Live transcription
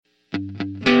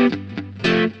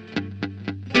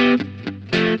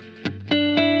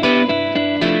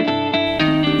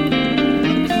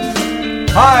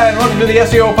to the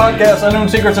SEO Podcast, Unknown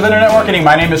Secrets of Internet Marketing.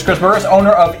 My name is Chris Burris, owner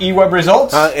of eWeb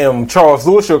Results. I am Charles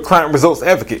Lewis, your client results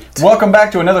advocate. Welcome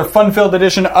back to another fun-filled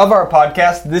edition of our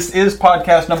podcast. This is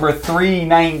podcast number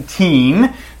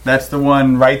 319. That's the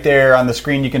one right there on the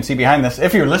screen you can see behind this.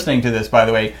 If you're listening to this, by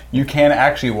the way, you can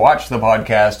actually watch the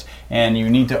podcast, and you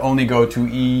need to only go to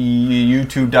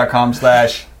youtube.com/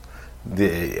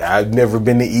 I've never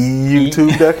been to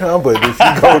youtube.com, but if you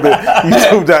go to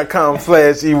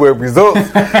youtube.com/eWeb Results,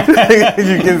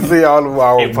 you can see all of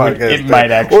our podcasts. It might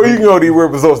actually. Or you can go to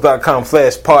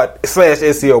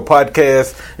eWebResults.com/SEO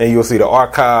podcast, and you'll see the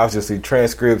archives, you'll see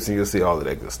transcripts, and you'll see all of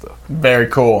that good stuff. Very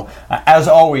cool. As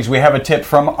always, we have a tip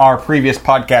from our previous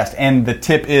podcast, and the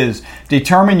tip is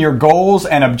determine your goals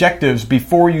and objectives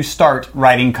before you start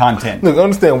writing content. Look,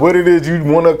 understand what it is you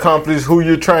want to accomplish, who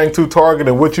you're trying to target,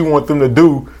 and what you want them to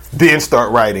do, then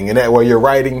start writing. And that way your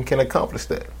writing can accomplish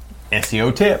that.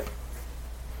 SEO tip.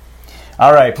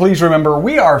 All right, please remember,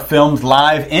 we are filmed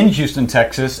live in Houston,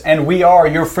 Texas, and we are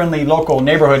your friendly local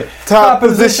neighborhood top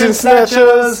position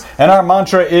snatchers. And our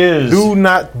mantra is, do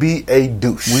not be a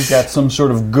douche. We've got some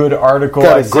sort of good article.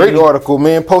 Got a great article,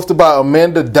 man, posted by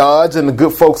Amanda Dodge and the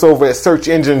good folks over at Search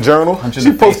Engine Journal.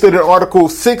 She posted an article,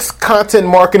 6 content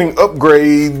marketing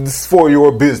upgrades for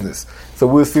your business. So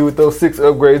we'll see what those 6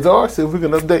 upgrades are, see if we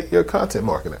can update your content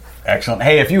marketing. Excellent.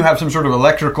 Hey, if you have some sort of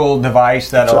electrical device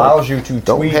that allows you to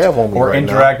tweet or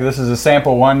interact, this is a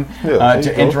sample one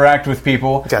to interact with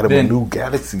people. Got a new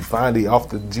Galaxy, finally off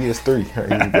the GS3.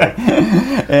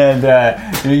 And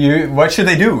what should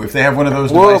they do if they have one of those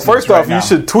devices? Well, first off, you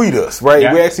should tweet us, right?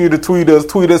 Yeah. We're asking you to tweet us.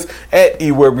 Tweet us at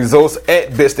eWeb Results,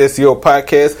 at Best SEO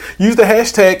Podcast. Use the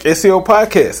hashtag SEO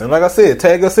Podcast. And like I said,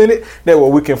 tag us in it. That way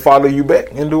we can follow you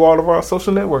back and do all of our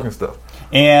social networking stuff.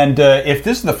 And if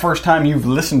this is the first time you've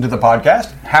listened to the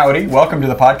podcast, howdy, welcome to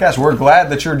the podcast. We're glad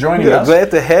that you're joining us.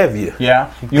 Glad to have you.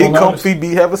 Yeah. Get comfy,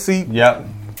 have a seat. Yep.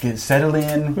 Get settled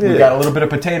in. Yeah. We've got a little bit of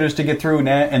potatoes to get through,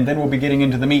 and then we'll be getting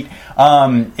into the meat.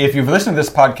 If you've listened to this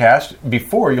podcast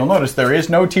before, you'll notice there is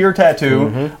no tier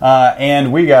tattoo,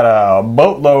 and we got a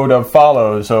boatload of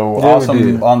follows. So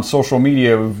awesome on social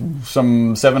media.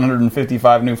 Some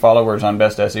 755 new followers on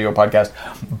Best SEO Podcast.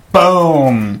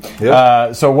 Boom!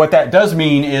 Yep. So what that does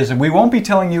mean is we won't be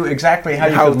telling you exactly how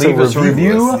you can leave us a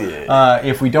review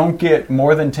if we don't get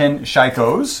more than 10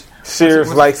 shikos.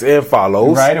 Shares, likes, and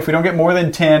follows. Right. If we don't get more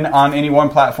than 10 on any one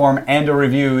platform and a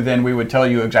review, then we would tell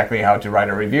you exactly how to write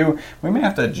a review. We may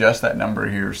have to adjust that number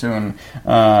here soon.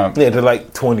 To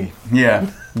like 20. Yeah.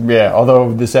 Yeah,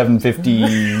 although the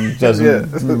 750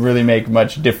 doesn't really make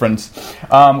much difference.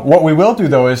 What we will do,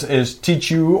 though, is teach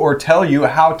you or tell you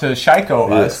how to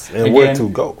shiko us. And again, where to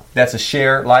go. That's a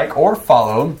share, like, or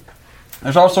follow.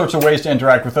 There's all sorts of ways to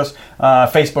interact with us.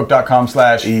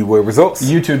 Facebook.com/eWeb Results.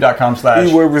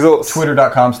 YouTube.com/eWeb Results.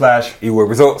 Twitter.com/eWeb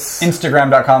Results.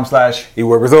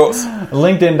 Instagram.com/eWeb Results.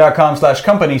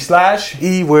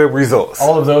 LinkedIn.com/company/eWeb Results.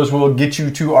 All of those will get you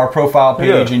to our profile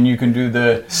page, and you can do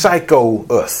the psycho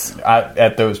us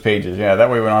at those pages. Yeah,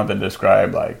 that way we don't have to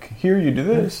describe like here you do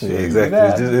this. Yeah,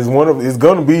 exactly. It's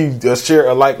going to be a share,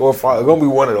 a like, or a follow. It's going to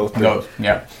be one of those things.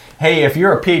 Yeah. Hey, if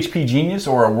you're a PHP genius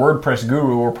or a WordPress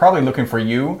guru, we're probably looking for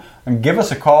you. Give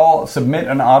us a call. Submit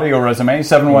an audio resume,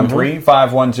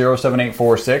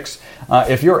 713-510-7846.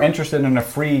 If you're interested in a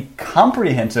free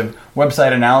comprehensive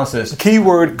website analysis.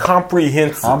 Keyword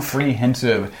comprehensive.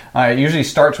 Comprehensive. It usually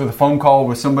starts with a phone call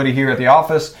with somebody here at the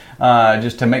office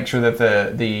just to make sure that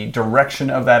the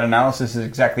direction of that analysis is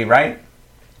exactly right.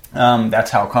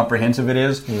 That's how comprehensive it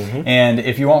is. And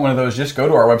if you want one of those, just go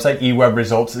to our website,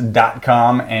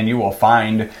 ewebresults.com, and you will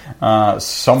find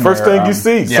somewhere. First thing you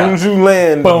see, as soon as you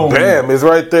land, bam, it's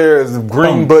right there. The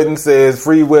green button says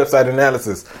free website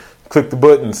analysis. Click the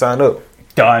button, sign up.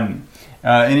 Done.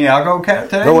 Any algo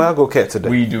cat today? No algo cat today.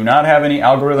 We do not have any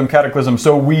algorithm cataclysm,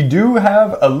 so we do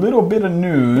have a little bit of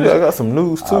news. Yeah, I got some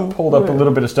news too. I pulled up a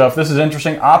little bit of stuff. This is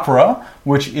interesting. Opera,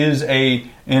 which is a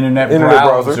internet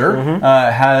browser,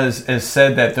 has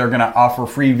said that they're going to offer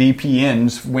free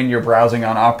VPNs when you're browsing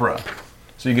on Opera.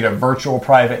 So you get a virtual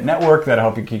private network that'll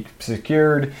help you keep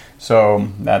secured. So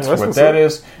that's what that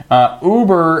is.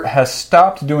 Uber has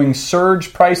stopped doing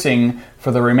surge pricing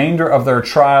for the remainder of their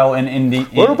trial in India.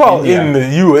 What about in the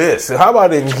U.S.? How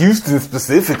about in Houston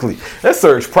specifically? That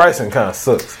surge pricing kind of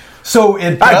sucks. So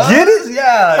it does, I get it.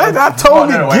 Yeah, I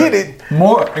totally get it.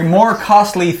 More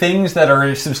costly things that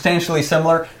are substantially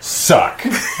similar suck.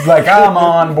 Like I'm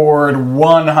on board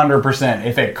 100%.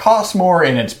 If it costs more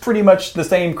and it's pretty much the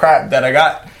same crap that I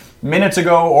got minutes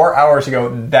ago or hours ago,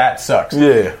 that sucks.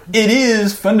 Yeah, it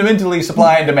is fundamentally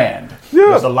supply and demand.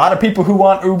 There's a lot of people who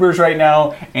want Ubers right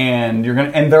now, and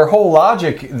their whole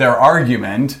logic, their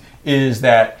argument is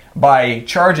that by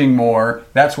charging more,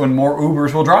 that's when more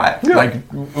Ubers will drive. Yeah. Like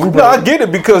Uber. No, I get it,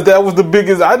 because that was the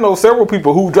biggest. I know several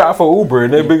people who drive for Uber,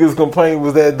 and their biggest complaint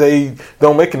was that they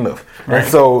don't make enough. Right.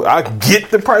 And so I get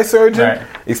the price surging,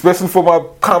 especially for my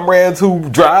comrades who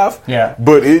drive. Yeah.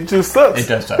 But it just sucks. It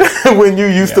does suck. When you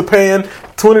used to paying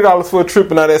 $20 for a trip,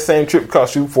 and now that same trip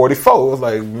cost you $44. It was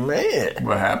like, man,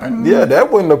 What happened? yeah,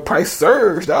 that wasn't a price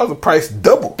surge. That was a price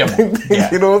double. Yeah.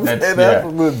 You know what I'm saying? That's a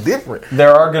little different.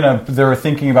 They're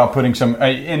thinking about putting some,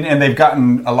 and they've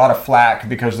gotten a lot of flack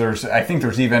because I think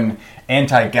there's even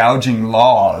anti-gouging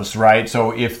laws, right?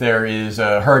 So if there is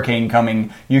a hurricane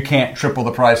coming, you can't triple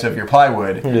the price of your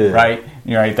plywood, right?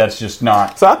 Right? That's just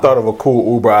not. So I thought of a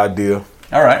cool Uber idea.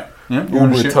 All right. Yeah,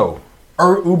 Uber tow.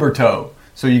 Or Uber tow.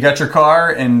 So you got your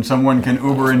car and someone can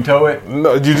Uber and tow it?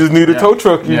 No, you just need a tow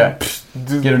truck. Get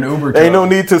an Uber tow. Ain't no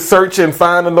need to search and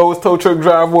find the lowest tow truck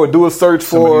driver or do a search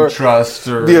for trust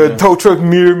or tow truck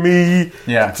near me.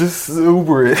 Yeah. Just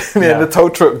Uber it. And the tow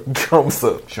truck comes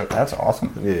up. Sure, that's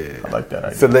awesome. Yeah. I like that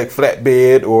idea. Select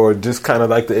flatbed or just kind of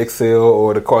like the XL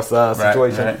or the car size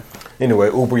situation. Right.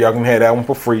 Anyway, Uber, y'all can have that one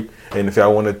for free. And if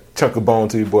y'all want to chunk a bone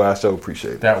to you, boy, I sure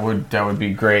appreciate it. That would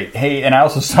be great. Hey, and I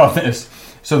also saw this.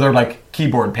 So they're like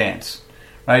keyboard pants,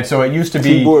 right? So it used to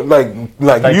be keyboard, like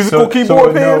musical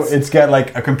keyboard pants. No, it's got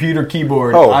like a computer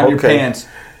keyboard on your pants,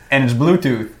 and it's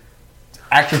Bluetooth,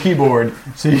 actual keyboard.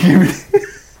 So you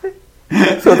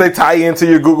can so they tie into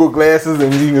your Google glasses,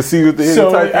 and you can see what the.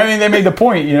 So I mean, they made the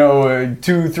point.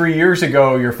 2-3 years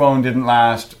ago, your phone didn't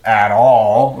last at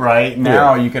all, right?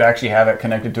 Now you could actually have it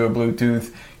connected to a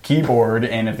Bluetooth keyboard,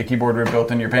 and if the keyboard were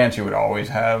built in your pants, you would always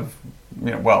have,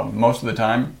 most of the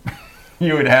time.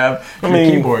 You would have your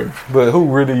keyboard. But who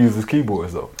really uses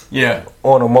keyboards, though? Yeah.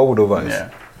 On a mobile device.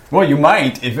 Yeah. Well, you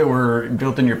might if it were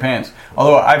built in your pants.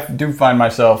 Although I do find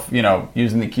myself,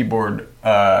 using the keyboard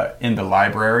in the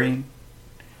library,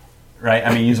 right?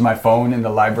 I mean, using my phone in the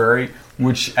library,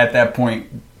 which at that point,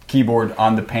 keyboard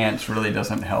on the pants really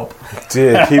doesn't help.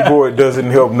 Yeah, keyboard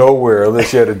doesn't help nowhere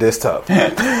unless you're at a desktop.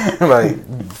 Like,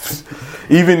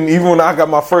 even when I got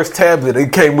my first tablet,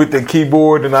 it came with the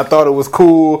keyboard, and I thought it was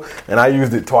cool, and I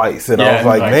used it twice, and I was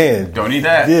like, man, don't need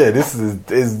that. Yeah, this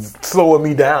is slowing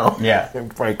me down. Yeah,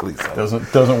 frankly, so.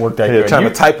 doesn't work that good. Trying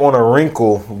to type on a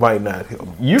wrinkle might not help.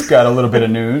 You've got a little bit of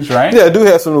news, right? Yeah, I do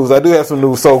have some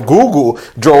news. So Google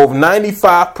drove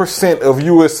 95% of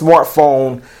U.S.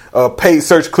 smartphone paid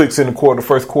search clicks in the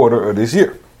first quarter of this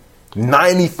year.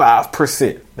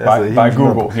 95%. By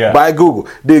Google, number. Yeah. By Google.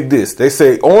 Dig this. They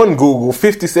say on Google,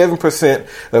 57%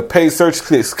 of paid search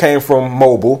clicks came from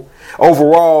mobile.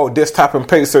 Overall, desktop and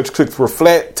paid search clicks were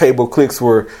flat. Tablet clicks,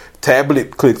 were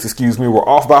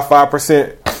off by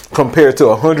 5% compared to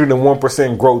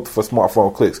 101% growth for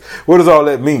smartphone clicks. What does all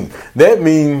that mean? That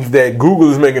means that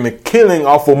Google is making a killing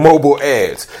off of mobile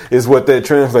ads, is what that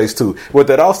translates to. What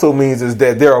that also means is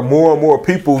that there are more and more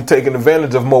people taking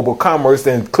advantage of mobile commerce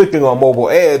and clicking on mobile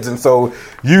ads, and so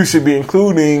you should be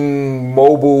including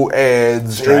mobile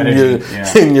ads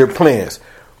in your plans.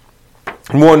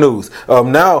 More news.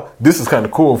 Now, this is kind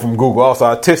of cool from Google. Also,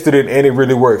 I tested it and it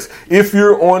really works. If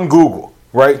you're on Google,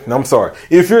 right?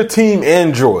 If you're team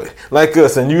Android, like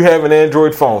us, and you have an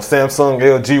Android phone, Samsung,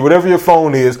 LG, whatever your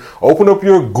phone is, open up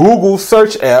your Google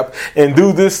search app and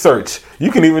do this search.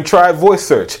 You can even try voice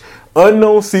search.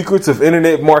 Unknown Secrets of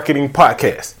Internet Marketing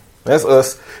Podcast. That's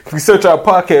us. If we search our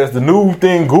podcast, the new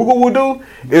thing Google will do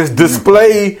is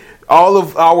display all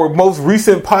of our most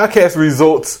recent podcast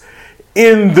results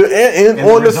on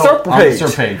the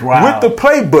search page wow. with the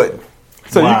play button.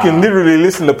 So you can literally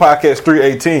listen to podcast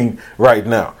 318 right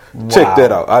now. Wow. Check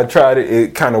that out. I tried it.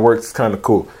 It kind of works. It's kind of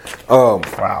cool.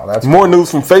 Wow, that's more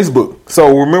news from Facebook.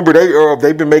 So remember,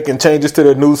 they've been making changes to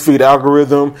their newsfeed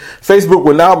algorithm. Facebook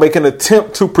will now make an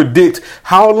attempt to predict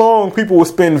how long people will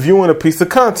spend viewing a piece of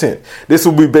content. This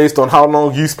will be based on how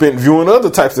long you spent viewing other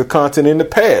types of content in the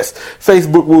past.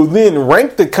 Facebook will then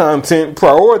rank the content,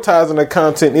 prioritizing the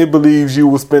content it believes you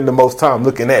will spend the most time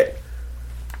looking at.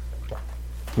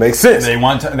 Makes sense. They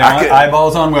want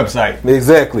eyeballs on website.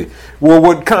 Exactly. Well,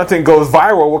 what content goes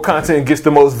viral, what content gets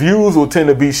the most views, will tend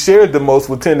to be shared the most,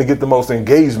 will tend to get the most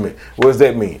engagement. What does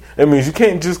that mean? That means you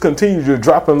can't just continue to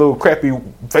dropping little crappy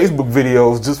Facebook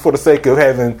videos just for the sake of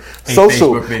having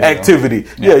social activity.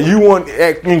 Yeah, you want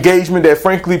engagement that,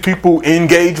 frankly, people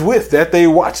engage with, that they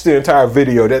watch the entire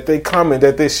video, that they comment,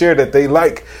 that they share, that they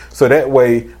like. So that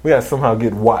way, we gotta somehow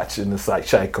get watch in the site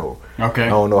Chico. Okay. I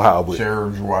don't know how, but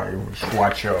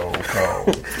Watcho.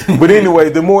 But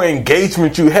anyway, the more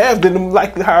engagement you have, then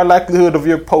the higher likelihood of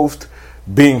your post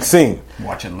being seen.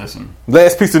 Watch and listen.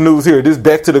 Last piece of news here. This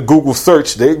back to the Google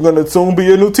search. They're going to soon be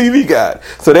your new TV guide.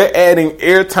 So they're adding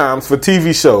air times for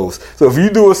TV shows. So if you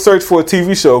do a search for a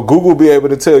TV show, Google will be able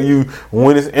to tell you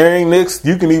when it's airing next.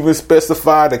 You can even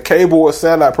specify the cable or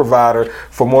satellite provider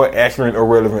for more accurate or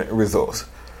relevant results.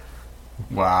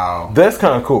 Wow. That's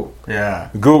kind of cool. Yeah.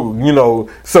 Google,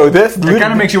 so that's... It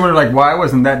kind of makes you wonder, like, why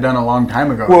wasn't that done a long time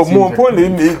ago? Well, more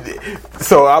importantly,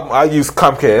 so I use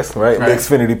Comcast, right? The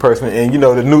Xfinity person. And,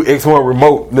 the new X1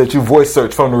 remote lets you voice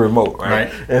search from the remote,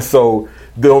 right? And so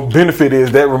the benefit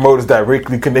is that remote is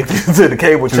directly connected to the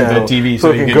cable channel. The TV,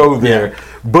 so it can go there. Yeah.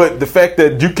 But the fact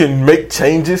that you can make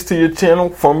changes to your channel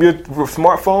from your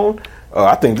smartphone,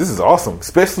 I think this is awesome.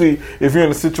 Especially if you're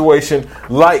in a situation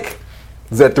like...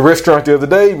 I was at the restaurant the other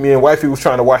day. Me and wifey was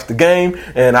trying to watch the game,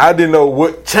 and I didn't know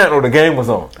what channel the game was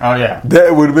on. Oh, yeah.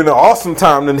 That would have been an awesome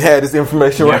time to have this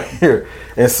information right here.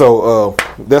 And so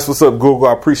that's what's up, Google.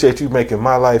 I appreciate you making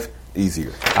my life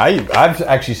easier. I've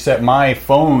actually set my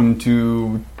phone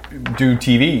to do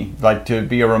TV, like to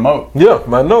be a remote. Yeah,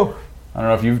 I know. I don't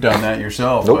know if you've done that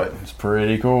yourself, but it's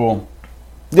pretty cool.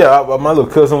 Yeah, my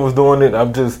little cousin was doing it.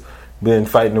 I've just been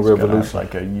fighting the revolution.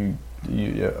 Like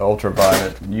a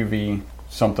ultraviolet UV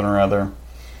something or other.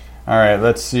 All right,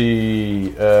 let's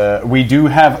see. We do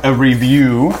have a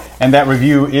review, and that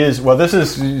review is,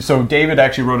 so David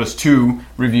actually wrote us 2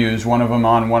 reviews, one of them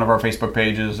on one of our Facebook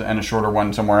pages and a shorter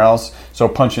one somewhere else. So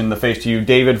punch in the face to you,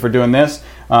 David, for doing this.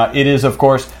 It is, of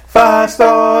course, 5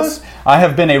 stars. I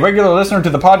have been a regular listener to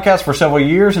the podcast for several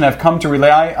years and have come to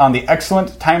rely on the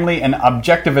excellent, timely, and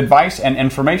objective advice and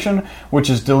information which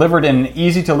is delivered in an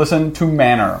easy-to-listen-to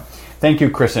manner. Thank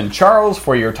you, Chris and Charles,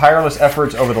 for your tireless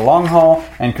efforts over the long haul,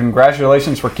 and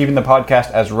congratulations for keeping the podcast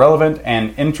as relevant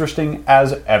and interesting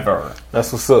as ever.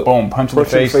 That's what's up. Boom, punch in the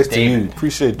face, to you.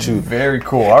 Appreciate you. Very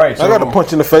cool. All right, so I got a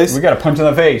punch in the face. We got a punch in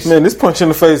the face. Man, this punch in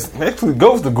the face actually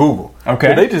goes to Google. Okay.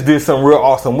 But they just did something real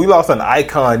awesome. We lost an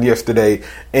icon yesterday,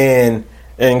 and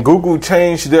Google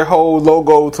changed their whole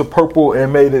logo to purple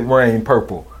and made it rain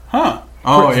purple. Huh.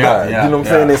 Oh, yeah. You know what I'm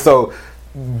saying? And so...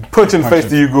 punch in the face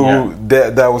to you, Google. Yeah.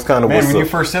 That was kind of what's up. When you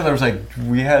first said that, I was like,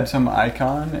 we had some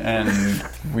icon and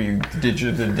we did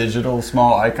the digital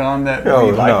small icon that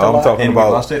we liked a lot, and we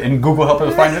lost it, and Google helped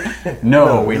us find it.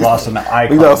 No, we lost an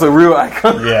icon. We lost a real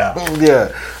icon. Yeah,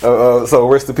 yeah. So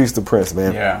rest in peace to Prince,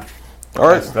 man. Yeah. All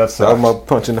right, that's my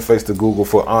punch in the face to Google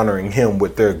for honoring him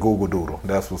with their Google Doodle.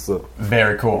 That's what's up.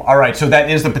 Very cool. All right, so that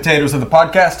is the potatoes of the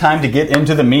podcast. Time to get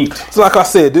into the meat. So like I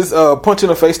said, this punch in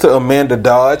the face to Amanda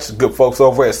Dodge, good folks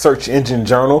over at Search Engine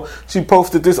Journal. She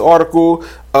posted this article,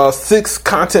 6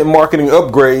 content marketing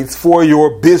upgrades for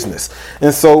your business.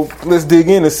 And so let's dig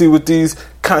in and see what these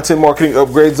content marketing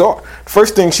upgrades are.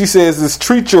 First thing she says is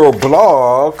treat your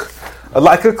blog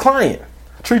like a client.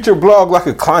 Treat your blog like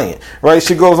a client, right?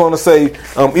 She goes on to say,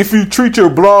 if you treat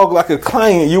your blog like a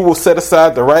client, you will set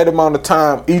aside the right amount of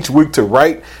time each week to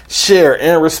write, share,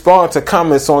 and respond to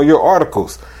comments on your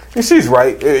articles. And she's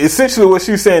right. Essentially, what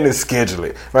she's saying is schedule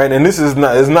it, right? And this is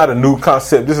not a new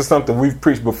concept. This is something we've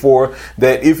preached before,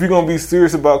 that if you're going to be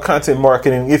serious about content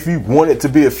marketing, if you want it to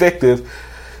be effective,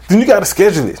 then you got to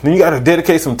schedule it. Then you got to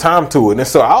dedicate some time to it. And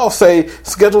so I'll say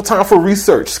schedule time for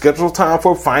research, schedule time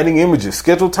for finding images,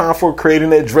 schedule time for creating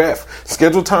that draft,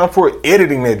 schedule time for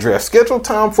editing that draft, schedule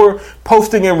time for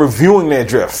posting and reviewing that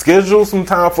draft, schedule some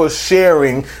time for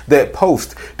sharing that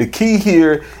post. The key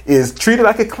here is treat it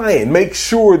like a client. Make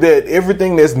sure that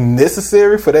everything that's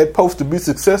necessary for that post to be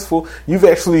successful, you've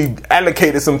actually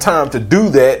allocated some time to do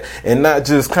that and not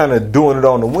just kind of doing it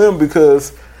on the whim,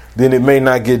 because then it may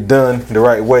not get done the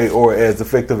right way or as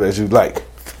effective as you'd like.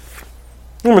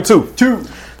 Number 2.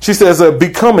 She says,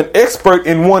 become an expert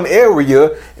in one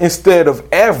area instead of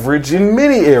average in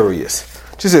many areas.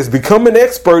 She says, become an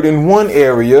expert in one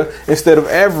area instead of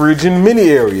average in many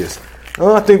areas.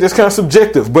 I think that's kind of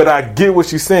subjective, but I get what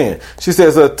she's saying. She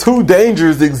says 2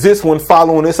 dangers exist when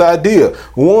following this idea.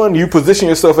 1, you position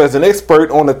yourself as an expert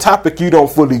on a topic you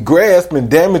don't fully grasp and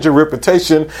damage your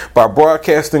reputation by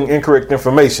broadcasting incorrect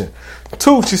information.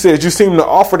 2, she says, you seem to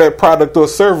offer that product or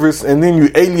service and then you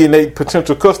alienate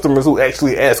potential customers who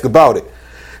actually ask about it.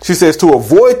 She says to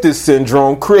avoid this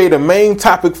syndrome, create a main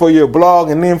topic for your blog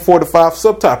and then 4 to 5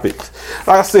 subtopics.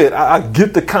 Like I said, I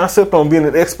get the concept on being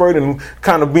an expert and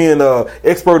kind of being an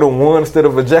expert on one instead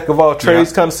of a jack of all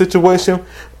trades kind of situation.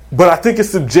 But I think it's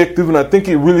subjective, and I think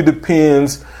it really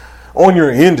depends on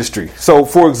your industry. So,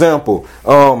 for example,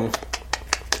 if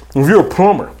you're a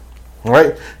plumber,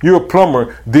 right? You're a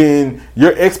plumber, then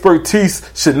your expertise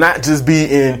should not just be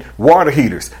in water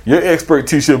heaters. Your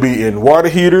expertise should be in water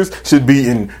heaters, should be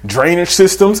in drainage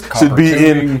systems, should be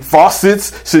in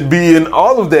faucets, should be in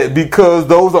all of that, because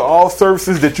those are all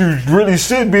services that you really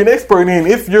should be an expert in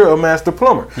if you're a master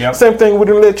plumber. Yep. Same thing with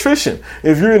an electrician.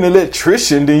 If you're an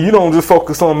electrician, then you don't just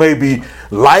focus on maybe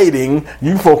lighting.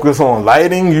 You focus on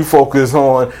lighting. You focus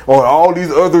on all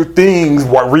these other things,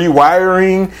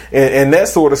 rewiring and that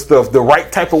sort of stuff. The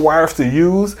right type of wires to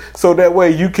use, so that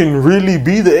way you can really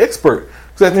be the expert.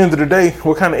 Because at the end of the day,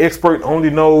 what kind of expert only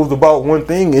knows about one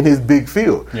thing in his big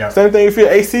field? Yeah. Same thing if you're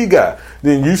an AC guy,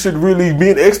 then you should really be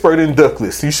an expert in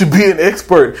ductless. You should be an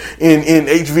expert in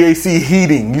HVAC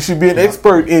heating. You should be an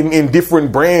expert in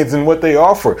different brands and what they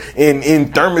offer, in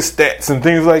thermostats and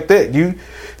things like that. You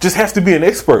just have to be an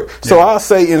expert. Yeah. So I'll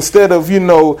say, instead of,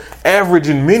 average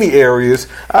in many areas,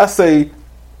 I say,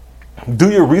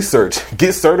 do your research,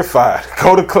 get certified,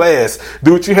 go to class,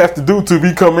 do what you have to do to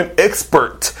become an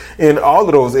expert in all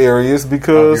of those areas,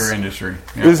 because of your industry.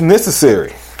 It's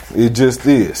necessary. It just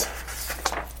is.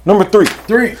 Number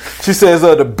 3. She says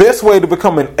the best way to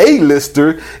become an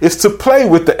A-lister is to play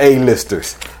with the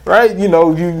A-listers. Right?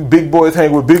 You big boys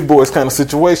hang with big boys kind of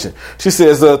situation. She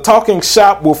says talking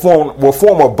shop will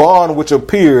form a bond with your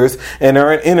peers, and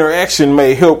our interaction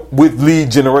may help with lead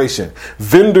generation.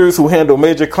 Vendors who handle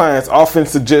major clients often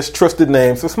suggest trusted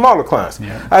names for smaller clients.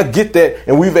 Yeah. I get that,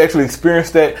 and we've actually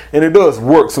experienced that, and it does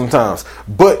work sometimes.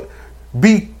 But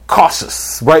be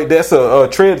cautious, right? That's a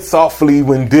tread softly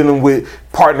when dealing with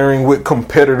partnering with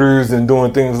competitors and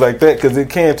doing things like that, because it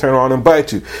can turn on and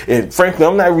bite you. And frankly,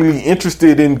 I'm not really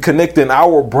interested in connecting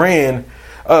our brand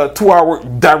to our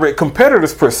direct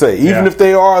competitors per se, even if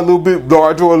they are a little bit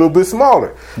larger or a little bit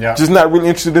smaller. Yeah. Just not really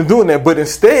interested in doing that. But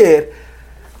instead,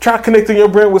 try connecting your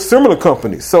brand with similar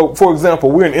companies. So, for example,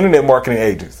 we're an internet marketing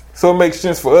agent. So it makes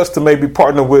sense for us to maybe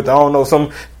partner with,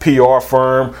 some PR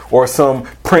firm or some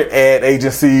print ad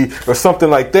agency or something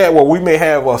like that, where we may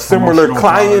have a similar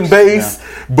client base,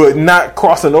 but not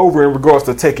crossing over in regards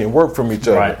to taking work from each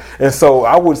other. Right. And so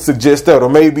I would suggest that. Or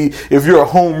maybe if you're a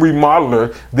home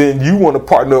remodeler, then you want to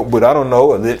partner up with, an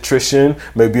electrician,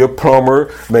 maybe a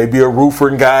plumber, maybe a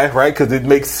roofer guy, right? Because it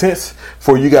makes sense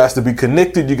for you guys to be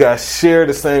connected. You guys share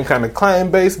the same kind of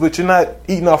client base, but you're not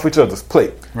eating off each other's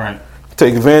plate. Right.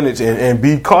 Take advantage and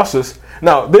be cautious.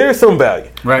 Now, there's some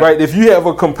value, right? If you have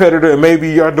a competitor and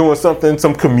maybe you're doing something,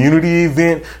 some community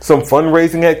event, some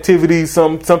fundraising activity,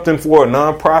 something for a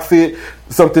nonprofit,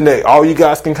 something that all you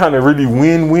guys can kind of really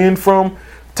win from,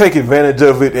 take advantage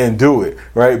of it and do it,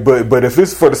 right? But if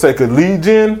it's for the sake of lead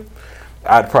gen,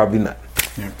 I'd probably not.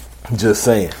 Yeah. Just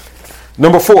saying.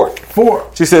 Number 4.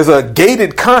 She says,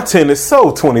 gated content is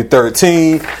so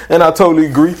 2013, and I totally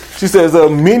agree. She says,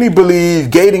 many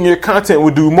believe gating your content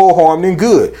will do more harm than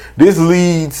good.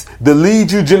 The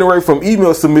leads you generate from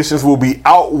email submissions will be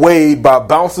outweighed by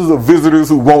bounces of visitors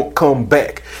who won't come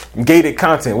back. Gated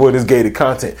content. What is gated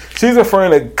content? She's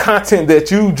referring to content that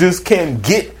you just can't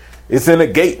get. It's in a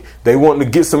gate. They want to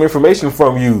get some information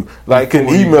from you, like an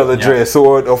email address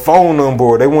or a phone number.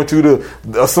 Or they want you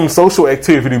to some social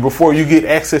activity before you get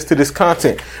access to this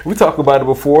content. We talked about it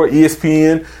before.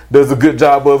 ESPN does a good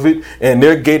job of it, and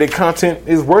their gated content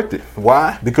is worth it.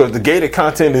 Why? Because the gated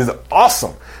content is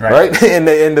awesome. Right?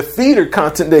 And the feeder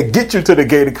content that gets you to the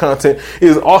gated content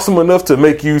is awesome enough to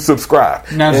make you subscribe.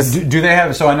 Now, do they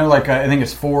have, so I know I think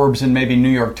it's Forbes and maybe New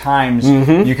York Times,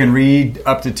 you can read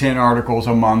up to 10 articles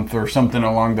a month or something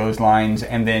along those lines,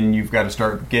 and then you've got to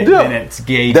start getting, and it's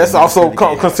gated. That's also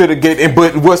considered gated.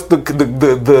 But what's the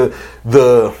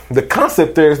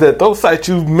concept there is that those sites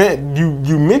you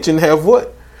mentioned have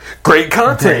what? Great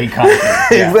content.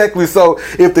 Yeah. Exactly. So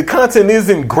if the content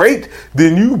isn't great,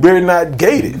 then you better not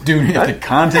gate it. Dude, if the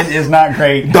content is not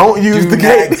great, don't use the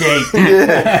gate.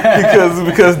 Yeah,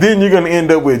 because then you're going to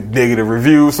end up with negative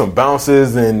reviews, some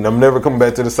bounces, and I'm never coming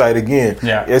back to the site again.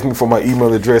 Yeah. Ask me for my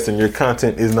email address, and your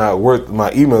content is not worth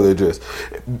my email address.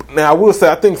 Now, I will say,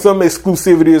 I think some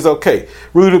exclusivity is okay.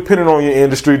 Really depending on your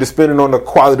industry, depending on the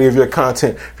quality of your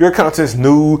content. If your content's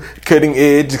new, cutting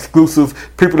edge,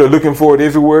 exclusive, people are looking for it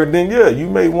everywhere, then you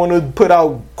may want to put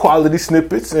out quality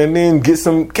snippets and then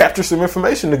capture some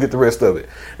information to get the rest of it.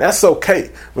 That's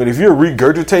okay. But if you're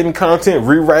regurgitating content,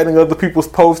 rewriting other people's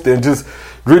posts, and just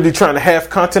really trying to have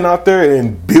content out there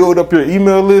and build up your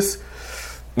email list,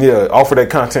 offer that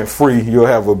content free. You'll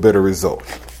have a better result.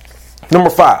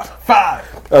 Number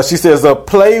 5. She says,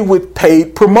 play with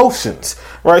paid promotions.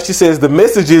 Right? She says the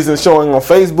message isn't showing on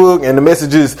Facebook and the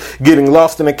message is getting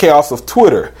lost in the chaos of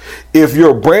Twitter. if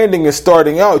your branding is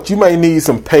starting out, you may need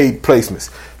some paid placements.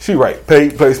 She right.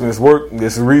 Paid placements work.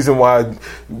 There's a reason why.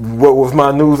 What was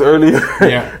my news earlier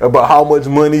about how much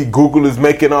money Google is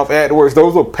making off AdWords?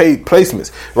 Those are paid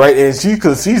placements, right? And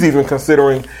she's even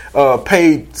considering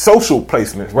paid social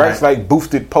placements, right? It's like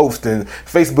boosted posts and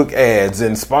Facebook ads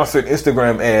and sponsored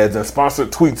Instagram ads and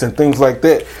sponsored tweets and things like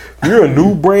that. If you're a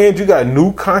new brand, you got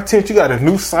new content, you got a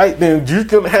new site, then you're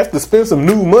gonna have to spend some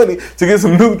new money to get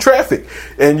some new traffic,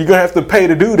 and you're gonna have to pay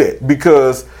to do that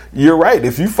because. You're right.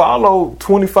 If you follow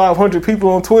 2,500 people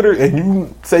on Twitter and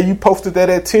you say you posted that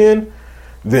at 10,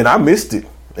 then I missed it.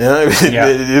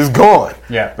 It's gone.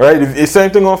 Yeah. Right. It's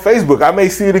same thing on Facebook. I may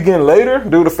see it again later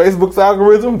due to Facebook's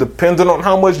algorithm, depending on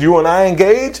how much you and I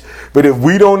engage. But if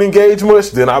we don't engage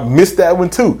much, then I missed that one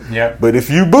too. Yeah. But if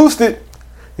you boost it,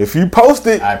 if you post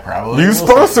it, you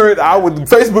sponsor it.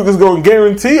 Facebook is going to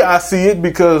guarantee I see it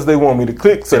because they want me to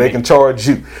click so they can charge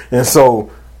you. And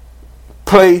so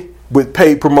play with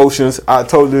paid promotions. I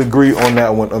totally agree on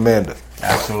that one, Amanda.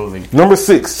 Absolutely. Number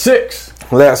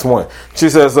 6. Last one. She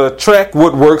says, track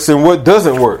what works and what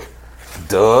doesn't work.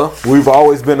 Duh. We've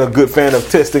always been a good fan of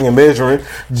testing and measuring.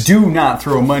 Do not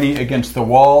throw money against the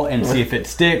wall and see if it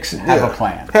sticks. Have a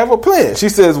plan. Have a plan. She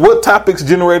says, what topics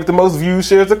generated the most views,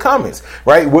 shares, or comments?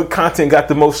 Right? What content got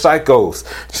the most site goals?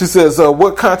 She says,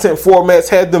 what content formats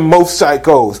had the most site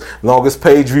goals? Longest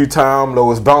page view time,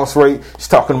 lowest bounce rate. She's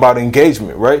talking about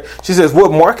engagement, right? She says,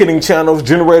 what marketing channels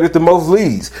generated the most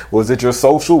leads? Was it your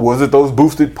social? Was it those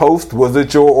boosted posts? Was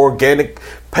it your organic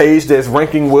page that's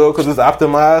ranking well because it's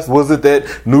optimized? Was it that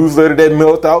newsletter that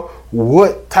mailed out?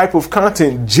 What type of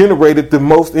content generated the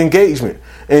most engagement?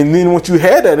 And then once you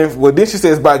had that, then she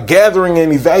says by gathering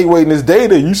and evaluating this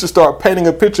data, you should start painting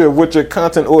a picture of what your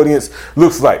content audience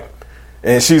looks like.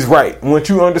 And she's right. Once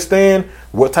you understand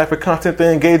what type of content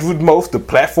they engage with most, the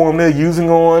platform they're using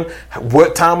on,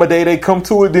 what time of day they come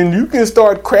to it, then you can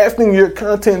start crafting your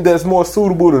content that's more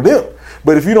suitable to them.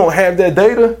 But if you don't have that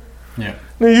data,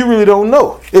 then you really don't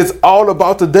know. It's all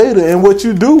about the data and what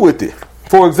you do with it.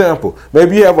 For example,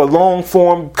 maybe you have a long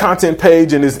form content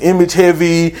page and it's image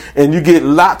heavy and you get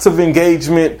lots of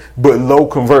engagement but low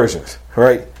conversions,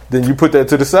 right? Then you put that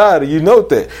to the side and you note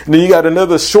that. And then you got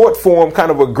another short form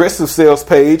kind of aggressive sales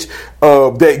page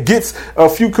that gets a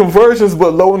few conversions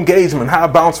but low engagement, high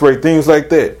bounce rate, things like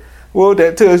that. Well,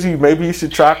 that tells you maybe you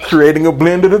should try creating a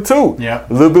blend of the two. Yeah.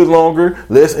 A little bit longer,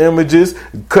 less images,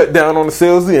 cut down on the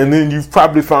sales, and then you've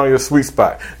probably found your sweet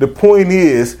spot. The point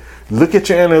is, look at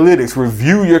your analytics,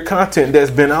 review your content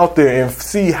that's been out there and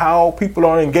see how people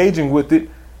are engaging with it,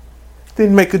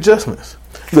 then make adjustments.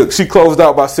 Look, she closed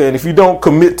out by saying, if you don't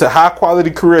commit to high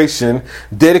quality creation,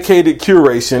 dedicated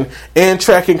curation, and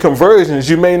tracking conversions,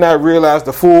 you may not realize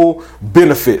the full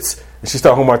benefits. And she's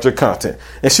talking about your content.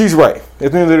 And she's right.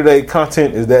 At the end of the day,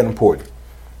 content is that important.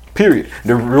 Period.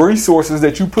 The resources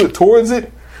that you put towards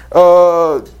it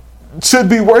should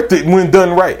be worth it when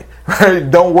done right. Right?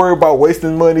 Don't worry about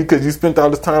wasting money because you spent all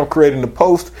this time creating the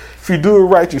post. If you do it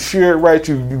right, you share it right,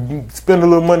 you spend a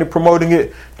little money promoting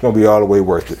it, it's going to be all the way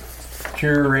worth it.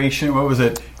 Curation, what was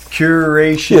it?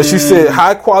 Curation. Yeah, she said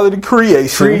high quality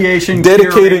creation,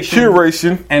 dedicated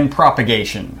curation, and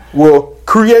propagation. Well,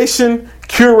 creation,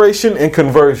 curation, and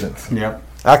conversions. Yep.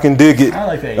 I can dig it. I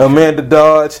like that. Amanda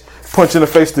Dodge, punch in the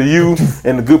face to you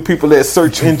and the good people at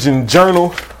Search Engine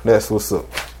Journal. That's what's up.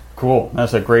 Cool.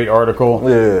 That's a great article.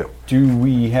 Yeah. Do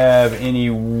we have any?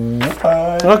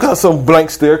 I got some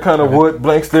blanks there. Kind of what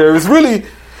blanks there. It's really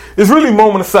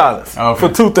moment of silence for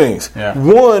two things. Yeah.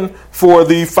 One, for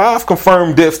the 5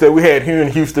 confirmed deaths that we had here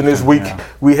in Houston this week. Yeah.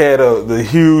 We had the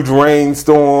huge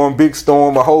rainstorm, big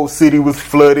storm. The whole city was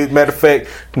flooded. Matter of fact,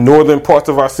 northern parts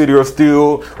of our city are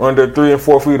still under 3 and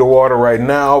 4 feet of water right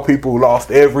now. People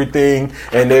lost everything,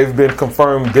 and there's been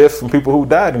confirmed deaths from people who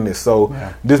died in this. So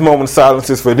this moment of silence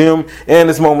is for them, and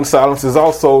this moment of silence is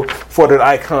also for that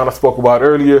icon I spoke about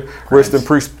earlier. Rest in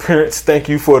peace, Prince. Thank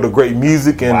you for the great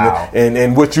music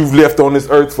and what you've left on this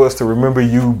earth for us to remember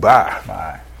you by.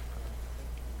 Bye.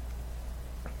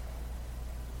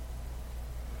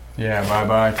 Yeah,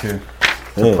 bye-bye to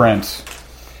Prince.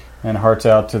 And hearts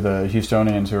out to the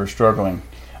Houstonians who are struggling.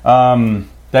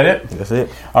 That it? That's it.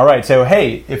 All right. So,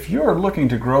 hey, if you're looking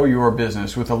to grow your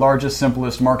business with the largest,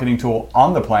 simplest marketing tool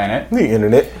on the planet, the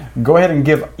internet, go ahead and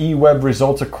give eWeb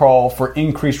Results a call for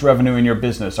increased revenue in your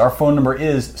business. Our phone number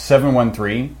is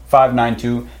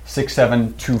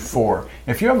 713-592-6724.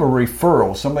 If you have a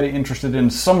referral, somebody interested in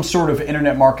some sort of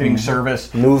internet marketing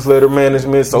service, newsletter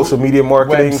management, social media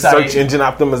marketing, website, search engine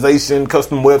optimization,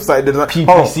 custom website design,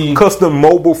 PPC, custom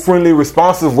mobile-friendly,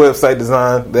 responsive website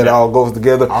design, that all goes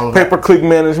together, pay-per-click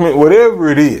management, whatever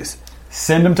it is,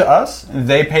 Send them to us.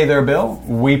 They pay their bill.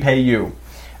 We pay you.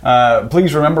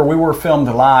 Please remember, we were filmed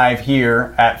live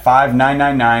here at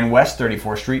 5999 West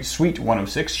 34th Street, Suite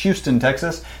 106, Houston,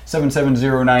 Texas,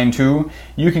 77092.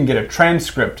 You can get a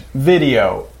transcript,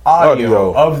 video,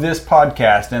 audio of this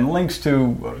podcast and links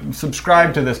to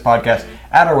subscribe to this podcast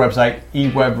at our website,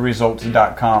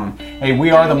 ewebresults.com. Hey,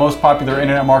 we are the most popular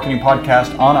internet marketing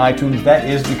podcast on iTunes. That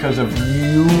is because of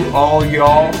you, all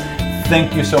y'all.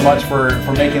 Thank you so much for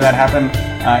making that happen.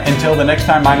 Until the next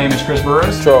time, my name is Chris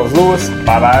Burris. Charles Lewis.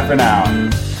 Bye-bye for now.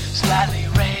 Slightly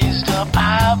raised up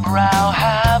eyebrow,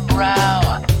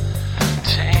 highbrow.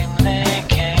 Tamely,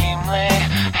 gamely,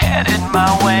 headed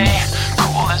my way.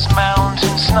 Cool as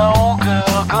mountain snow,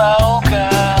 girl, glow,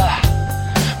 girl.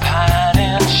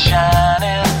 Pining,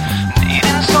 shining,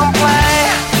 needing some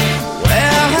play.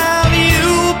 Where have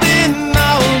you been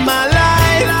all my life?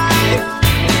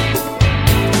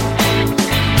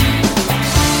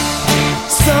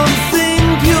 Something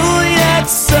pure yet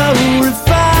so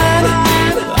refined.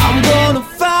 I'm gonna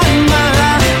find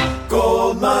my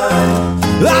gold mine.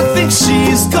 I think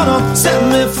she's gonna set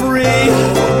me free.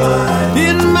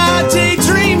 In my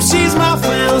daydream, she's my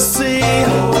fantasy.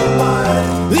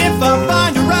 If I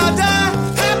find her, I'll die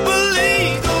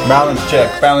happily.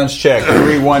 Balance check,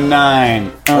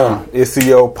 319.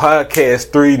 SEO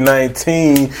Podcast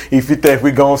 319. If you think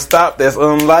we're going to stop, that's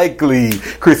unlikely.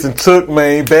 Chris and Chuck,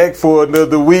 man, back for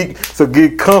another week. So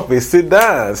get comfy, sit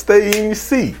down, stay in your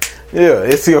seat. Yeah,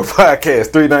 SEO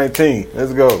Podcast 319.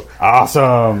 Let's go.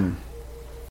 Awesome.